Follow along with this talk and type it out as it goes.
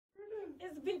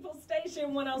the People's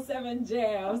Station 107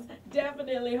 Jamz.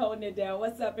 Definitely holding it down.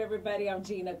 What's up, everybody? I'm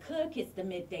Gina Cook. It's the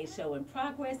midday show in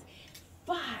progress.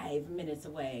 5 minutes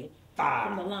away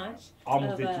from the launch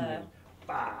Almost of 15 minutes.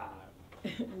 5.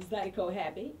 Zydeco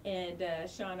Happy and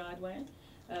Sean Ardoin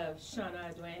of Sean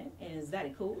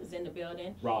Ardoin-n-Zydekool is in the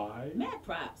building. Right. Mad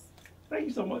props. Thank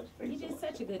you so much. You did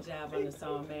such a good job on the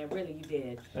song, man. Really, you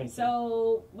did. Thank you.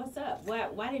 So, what's up?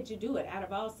 Why did you do it? Out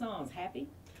of all songs, Happy?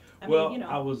 I mean, you know.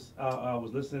 I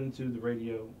was listening to the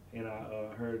radio and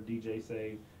I heard DJ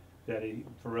say that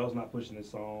Pharrell's not pushing this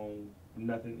song.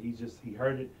 Nothing. He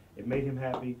heard it. It made him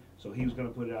happy, so he was gonna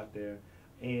put it out there.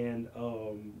 And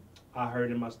I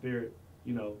heard in my spirit,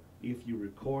 you know, if you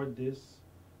record this,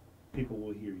 people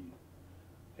will hear you.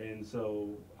 And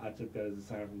so I took that as a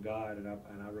sign from God, and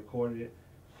I recorded it,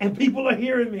 and people are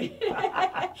hearing me.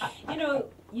 You know,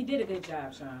 you did a good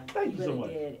job, Sean. Thank you really so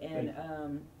much. Did.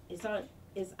 And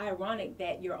it's ironic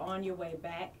that you're on your way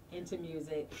back into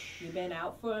music. You've been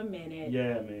out for a minute.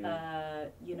 Yeah, man.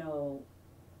 You know,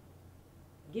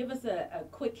 give us a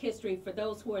quick history for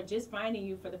those who are just finding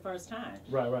you for the first time.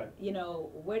 Right. You know,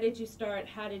 where did you start?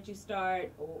 How did you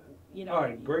start? Or, you know. All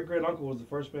right, great-great-uncle was the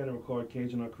first man to record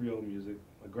Cajun or Creole music.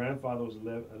 My grandfather was a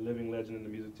living legend in the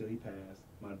music till he passed.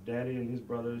 My daddy and his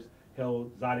brothers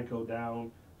held Zydeco down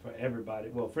for everybody.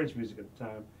 Well, French music at the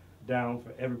time, down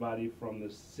for everybody from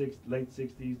the late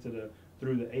 60s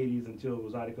through the 80s until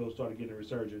Zydeco started getting a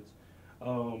resurgence.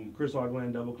 Chris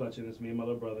Ardoin double clutching. It's me and my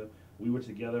little brother. We were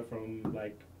together from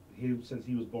since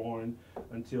he was born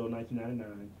until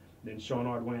 1999. Then Sean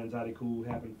Ardoin-n-Zydekool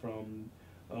happened from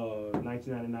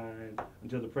 1999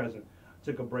 until the present.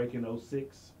 Took a break in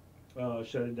 06,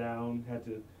 shut it down, had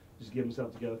to just get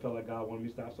myself together, felt like God wanted me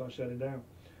to stop, so I shut it down.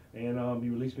 And he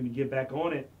released me to get back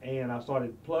on it, and I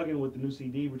started plugging with the new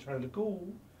CD, Return of the Cool.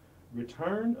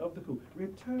 Return of the Cool.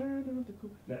 Return of the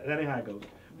Cool. That ain't how it goes.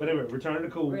 But anyway, Return of the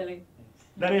Cool. Really?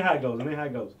 That ain't how it goes. That ain't how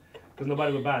it goes. Because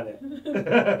nobody would buy that.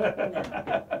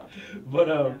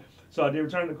 But so I did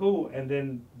Return to Cool, and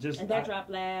then And that dropped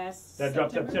last. That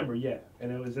dropped September, yeah.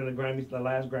 And it was in the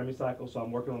last Grammy cycle. So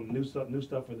I'm working on the new stuff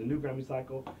for the new Grammy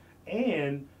cycle.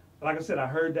 And like I said, I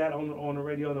heard that on the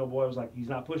radio, and the boy was like, he's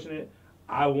not pushing it.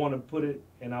 I want to put it,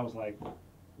 and I was like,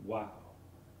 wow.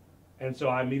 And so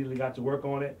I immediately got to work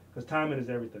on it because timing is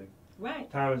everything. Right.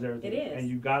 Time is everything. It is. And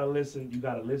you gotta listen. You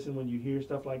gotta listen when you hear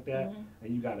stuff like that,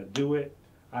 and you gotta do it.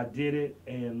 I did it,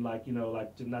 and not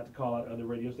to call out other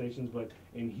radio stations, but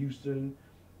in Houston,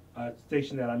 a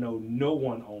station that I know no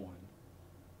one on,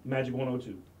 Magic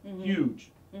 102,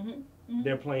 huge.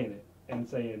 They're playing it and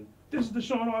saying, "This is the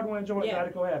Sean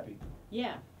Ardoin-n-Zydekool Happy."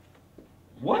 Yeah.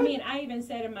 What? I mean, I even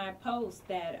said in my post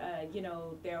that you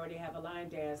know, they already have a line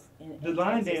dance. The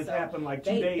line dance happened like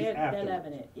 2 days after. They're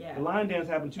loving it. Yeah. The line dance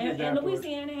happened 2 days after. And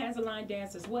Louisiana has a line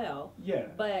dance as well. Yeah.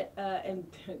 But and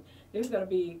there's gonna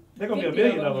be a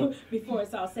million of them before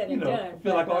it's all said and done.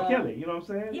 Feel like R. Kelly, you know what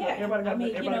I'm saying? Yeah.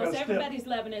 Everybody got, so everybody's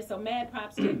loving it. So mad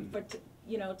props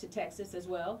to Texas as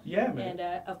well. Yeah, man.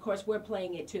 And of course we're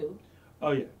playing it too.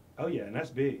 Oh yeah, and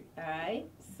that's big. All right.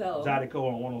 So Zydeco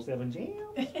on 107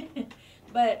 Jamz.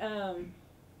 But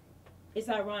it's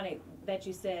ironic that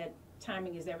you said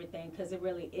timing is everything, because it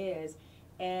really is.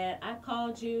 And I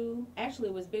called you. Actually,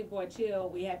 it was Big Boy Chill.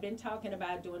 We had been talking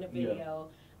about doing a video.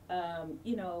 Yeah.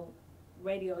 You know,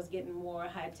 radio is getting more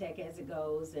high tech as it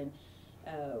goes, and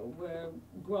we're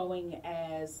growing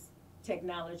as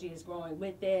technology is growing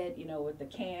with it. You know, with the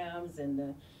cams and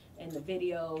the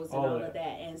videos and all of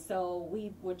that. And so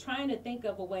we were trying to think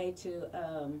of a way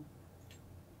to.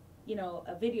 You know,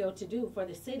 a video to do for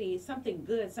the city, something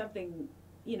good, something,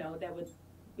 you know, that would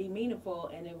be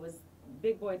meaningful. And it was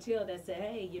Big Boy Chill that said,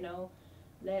 hey, you know,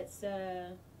 let's,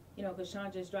 you know, because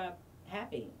Sean just dropped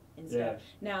Happy and stuff.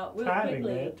 Now, real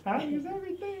quickly. Man. Timing is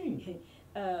everything.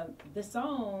 The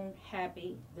song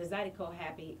Happy, the Zydeco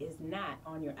Happy, is not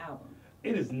on your album.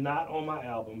 It is not on my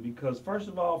album because, first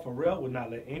of all, Pharrell would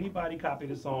not let anybody copy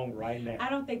the song right now.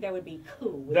 I don't think that would be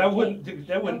cool. That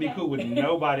wouldn't be cool with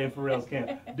nobody in Pharrell's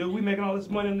camp. Dude, we making all this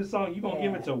money on this song. You gonna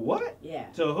give it to what? Yeah.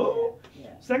 To who? Yeah.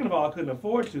 Second of all, I couldn't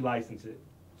afford to license it.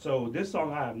 So this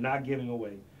song I am not giving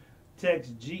away.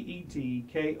 Text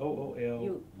GETKOOL.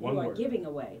 One word. You are giving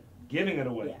away. Giving it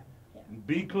away. Yeah.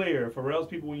 Be clear, Pharrell's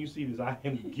people, when you see this, I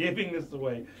am giving this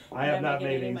away. I have not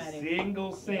made a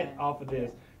single cent off of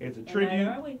this. It's a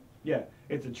tribute. Yeah,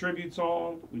 it's a tribute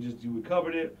song. We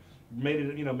covered it, made it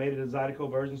a Zydeco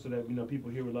version so that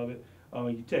people here would love it.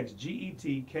 You text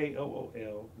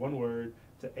GETKOOL, one word,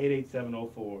 to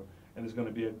 88704, and there's going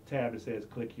to be a tab that says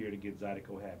click here to get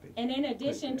Zydeco Happy. And in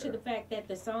addition to the fact that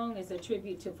the song is a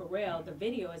tribute to Pharrell, the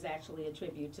video is actually a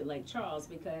tribute to Lake Charles,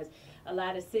 because a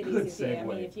lot of cities,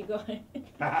 if you go, you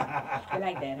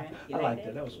like that, huh? You I like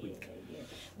that. That was sweet. Yeah.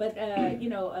 But, you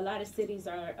know, a lot of cities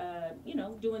are, you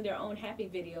know, doing their own happy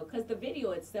video, because the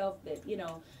video itself that, you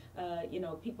know,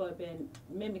 people have been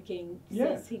mimicking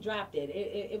since he dropped it.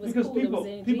 It was because cool. It was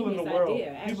an ingenious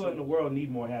idea, actually. People in the world need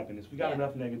more happiness. We got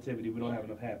enough negativity. We don't have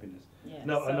enough happiness.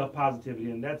 Enough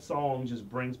positivity. And that song just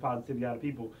brings positivity out of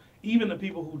people. Even the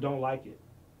people who don't like it.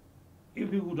 Even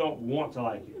people who don't want to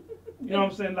like it. You know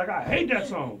what I'm saying? Like, I hate that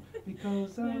song.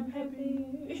 Because I'm happy.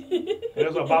 And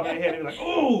that's what Bob in the head. You're like,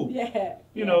 ooh! Yeah.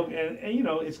 You know, and you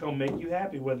know, it's going to make you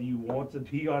happy whether you want to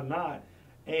be or not.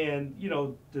 And, you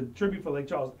know, the tribute for Lake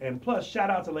Charles. And plus, shout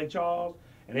out to Lake Charles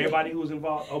and everybody who was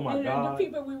involved. Oh, my God. The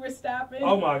people we were stopping.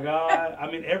 Oh, my God. I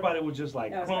mean, everybody was just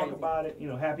like crunk about it, you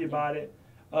know, happy about it.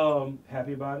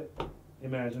 Happy about it.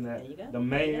 Imagine that. There you go. The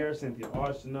mayor, Cynthia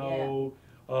Arsenault,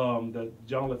 the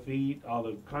John Lafitte, all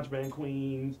the contraband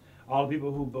queens, all the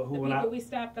people who the people we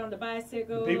stopped on the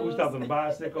bicycles. The people who stopped on the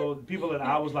bicycle. The people that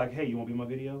I was like, hey, you want to be in my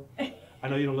video? I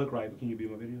know you don't look right, but can you be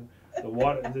in my video?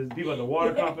 The people at the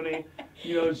water company,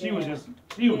 you know, she was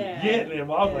getting it.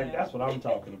 Well, I was like, that's what I'm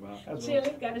talking about. That's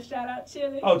Chili, got to shout out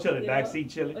Chili. Oh, Chili,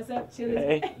 backseat Chili. What's up, Chili?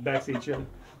 Hey, backseat Chili.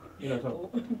 You know,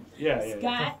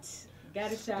 Scott,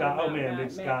 got to shout him out. Oh man,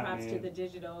 big Scott, props to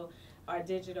our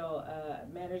digital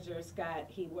manager, Scott.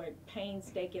 He worked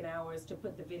painstaking hours to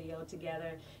put the video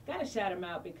together. Got to shout him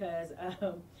out because,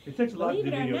 it takes a lot believe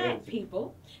to do it or video not, editing.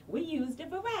 people, we used a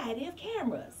variety of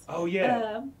cameras. Oh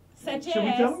yeah. Such Should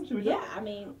we tell them? Should we tell them? I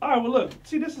mean. All right, well look,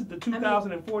 see, this is the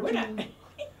 2014.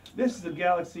 This is the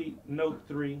Galaxy Note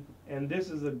 3, and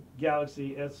this is a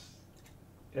Galaxy S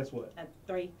what?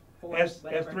 S3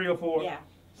 or 4. Yeah.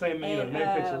 Same, you know,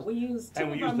 pixels. We used two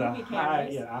and we of used our movie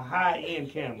cameras. a high-end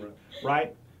camera,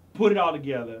 right? Put it all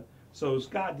together. So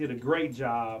Scott did a great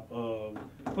job of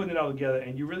putting it all together,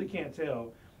 and you really can't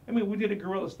tell. I mean, we did it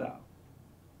guerrilla style.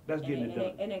 That's getting it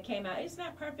done. And it came out. It's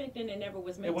not perfect, and it never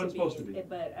was meant to be. It wasn't supposed to be.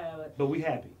 But we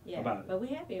happy about it. But we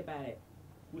happy about it.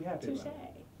 We happy Touche. about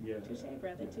it. Yeah. Touche,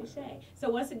 brother. Touche. So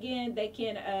once again, they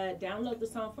can download the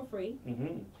song for free.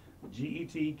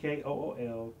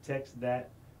 GETKOOL. Text that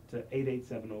to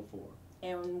 88704.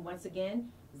 And once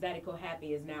again, Zydeco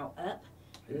Happy is now up.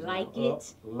 Live. Tell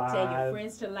your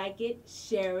friends to like it.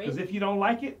 Share it. Because if you don't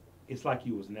like it, it's like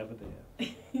you was never there.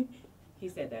 He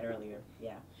said that earlier.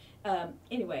 Yeah.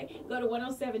 Anyway, go to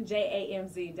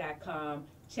 107jamz.com.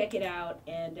 Check it out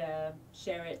and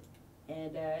share it.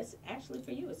 And it's actually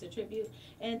for you. It's a tribute.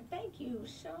 And thank you,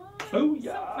 Sean. Oh,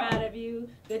 yeah. So proud of you.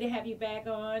 Good to have you back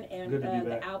on. And Good to be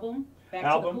back. The album, Back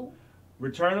to the Cool.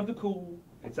 Return of the Cool.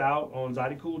 It's out on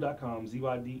Zydecool.com.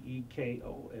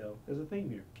 Zydekool. There's a theme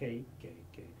here. K.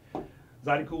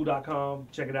 Zydecool.com.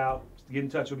 Check it out. Get in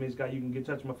touch with me. Scott. You can get in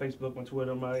touch with my Facebook, my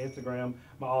Twitter, my Instagram,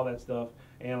 my all that stuff.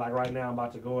 And like right now, I'm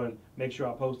about to go and make sure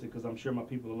I post it because I'm sure my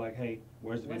people are like, hey,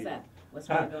 where's the video? What's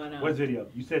up? What's really going on? Where's the video?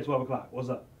 You said 12 o'clock. What's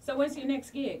up? So when's your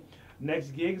next gig?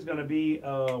 Next gig is going to be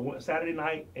Saturday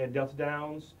night at Delta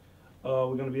Downs.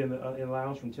 We're going to be in the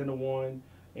lounge from 10 to 1.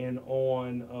 And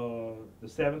on the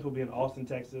 7th, we'll be in Austin,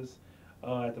 Texas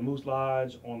at the Moose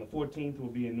Lodge. On the 14th, we'll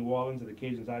be in New Orleans at the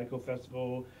Cajun Zydeco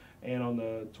Festival. And on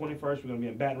the 21st, we're going to be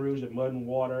in Baton Rouge at Mud and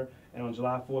Water. And on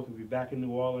July 4th, we'll be back in New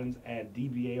Orleans at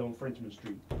DBA on Frenchman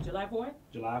Street. July 4th?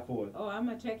 July 4th. Oh, I'm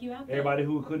going to check you out there. Everybody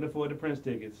who couldn't afford the Prince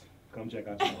tickets, come check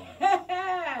out tomorrow.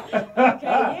 Okay,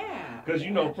 yeah. Because you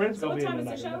know Prince so going to be what in time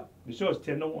the is the show? The show is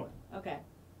 10 to 1. Okay.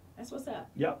 That's what's up.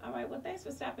 Yep. All right. Well, thanks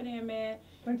for stopping in, man.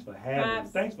 Thanks for having me.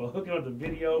 Thanks for hooking up the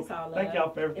video. It's all love. Thank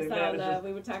y'all for everything. It's all love.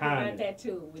 We were talking about that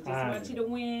too. We just want you to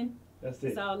win. That's it.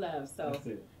 It's all love. So. That's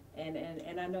it.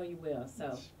 And I know you will.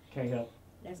 So. Can't help.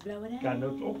 Let's blow it out. Got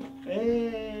no.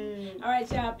 Hey. All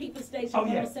right, y'all. People Station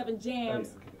 107 Jamz. Oh, yeah. Okay.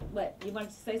 What? You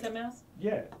wanted to say something else?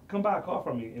 Yeah. Come buy a car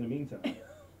from me in the meantime.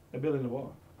 They're building the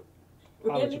bar.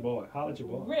 Really? Holla at your boy. Holla at your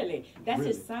boy. Really? That's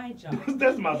his side job.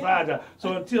 That's my side job.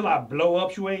 So until I blow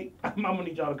up Shuate, I'm gonna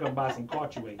need y'all to come buy some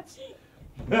cartuates.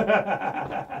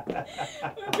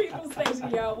 People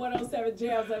Station, y'all. 107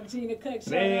 Jamz. I'm Gina Cook.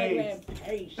 Sean Ardoin-n-Zydekool.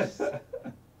 Peace.